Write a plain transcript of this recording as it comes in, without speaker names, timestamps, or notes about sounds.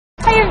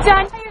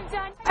have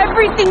done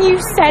everything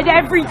you said,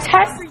 every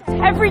test,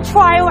 every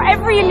trial,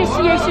 every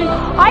initiation.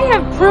 I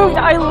have proved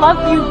I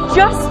love you.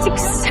 Just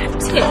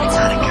accept it.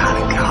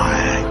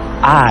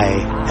 I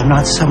am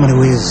not someone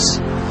who is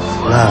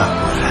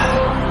loved.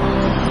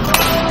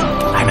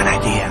 I'm an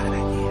idea.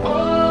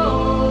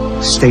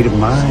 State of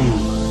mind.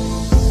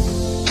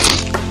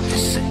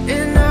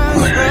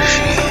 Where is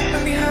she?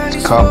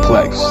 It's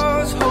complex.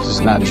 This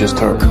is not just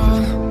her.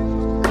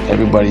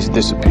 Everybody's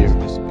disappeared.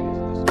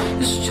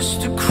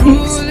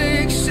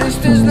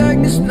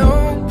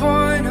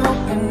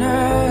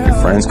 Your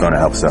friend's gonna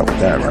help us out with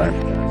that, right?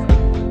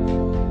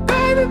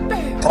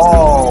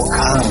 Oh,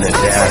 come to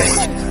daddy.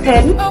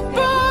 Good.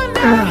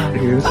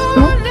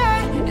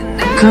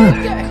 Good.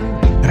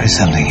 There is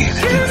something you can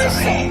do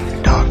for me,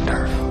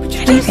 doctor.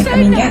 Anything? I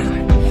mean, yeah.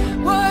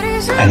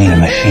 I need a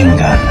machine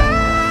gun.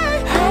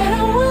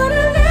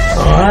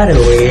 What do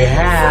we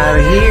have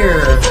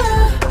here?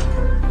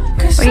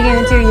 What are you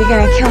gonna do? You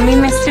gonna kill me,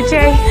 Mr. J?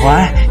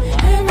 What?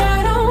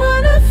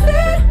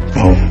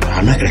 Oh,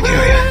 I'm not gonna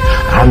kill you.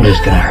 I'm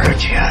just gonna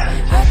hurt you.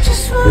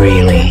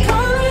 Really,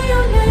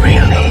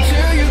 really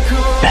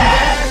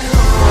bad.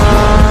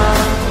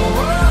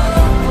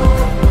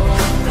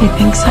 You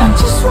think so?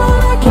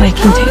 Well, I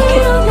can take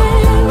it.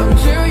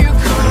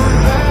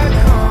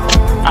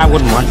 I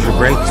wouldn't want you to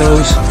break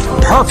those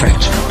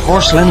perfect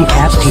porcelain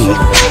cat teeth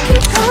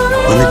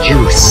when the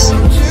juice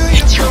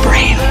hits your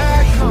brain.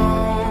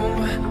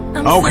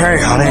 Okay,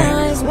 honey.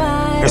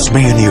 It's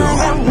me and you.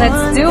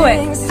 Let's do it.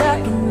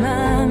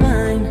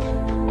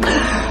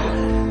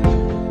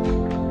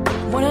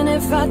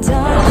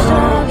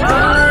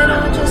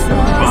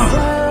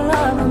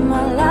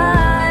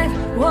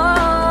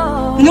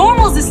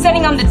 Normals is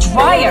setting on the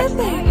dryer.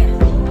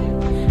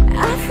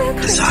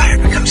 Desire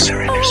becomes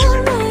surrender,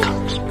 surrender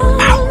becomes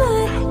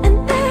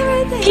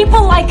power.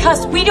 People like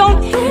us, we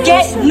don't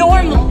get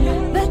normal.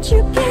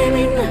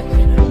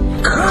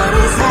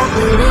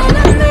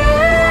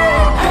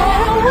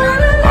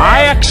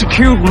 I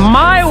execute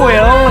my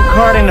will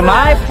according to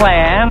my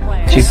plan.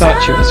 She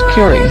thought she was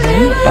curing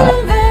him, but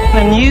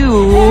And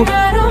you,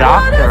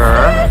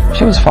 doctor,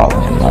 she was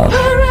falling in love.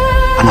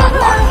 are not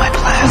part of my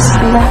plan.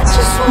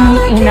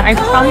 Let me in. I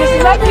promise.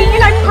 Let me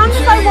in. I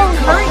promise I won't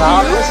hurt you.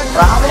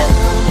 Promise.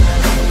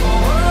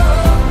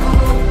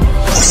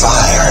 The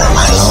fire in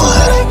my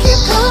lungs.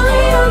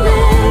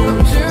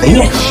 The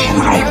itch in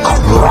my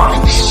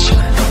crotch.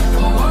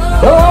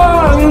 The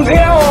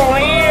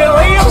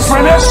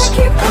infamous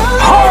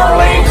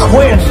Harley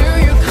Quinn.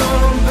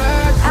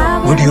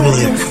 Would you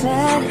live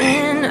for me?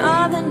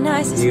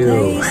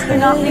 You're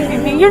not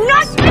leaving me. You're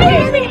not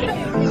leaving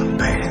me.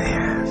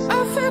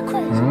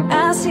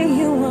 I see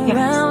you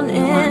around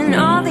in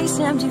all these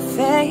empty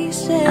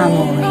faces. I'm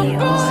only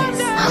yours.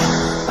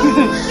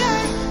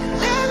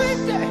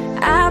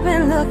 I've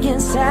been looking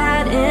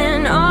sad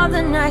in all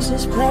the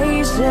nicest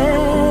places.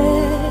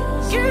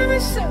 Give me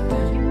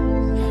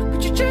something,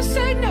 but you just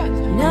say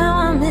nothing. Now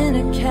I'm in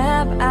a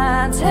cab,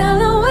 I tell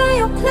her where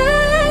your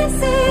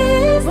place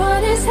is.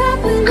 What is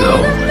happening Go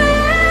to me?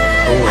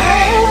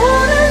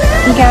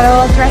 You got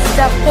all dressed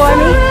up for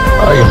me?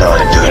 Oh, you know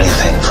I'd do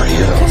anything for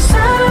you.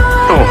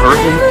 Don't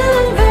hurt me.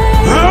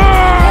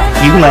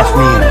 You left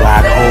me in a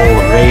black hole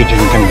of rage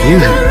and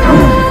confusion.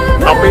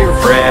 I'll be your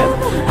friend.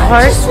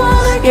 Heart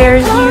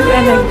scares you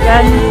and a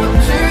gun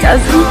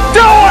doesn't. Do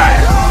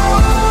it!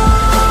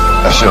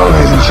 A show,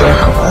 ladies and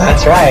gentlemen.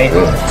 That's right.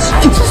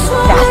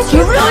 That's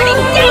your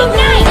ruining date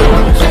night!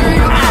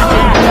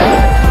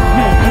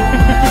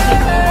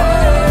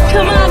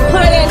 Come on,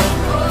 Puddin'!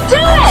 Do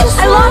it!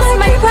 I lost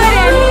my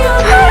Puddin'!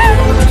 Puddin'!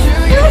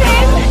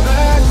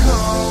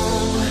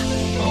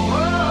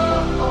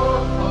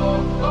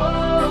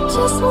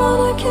 Just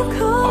wanna keep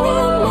calling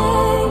your name.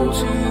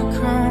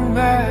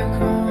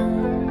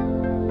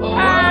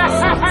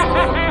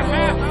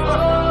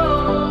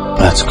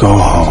 Let's go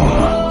home.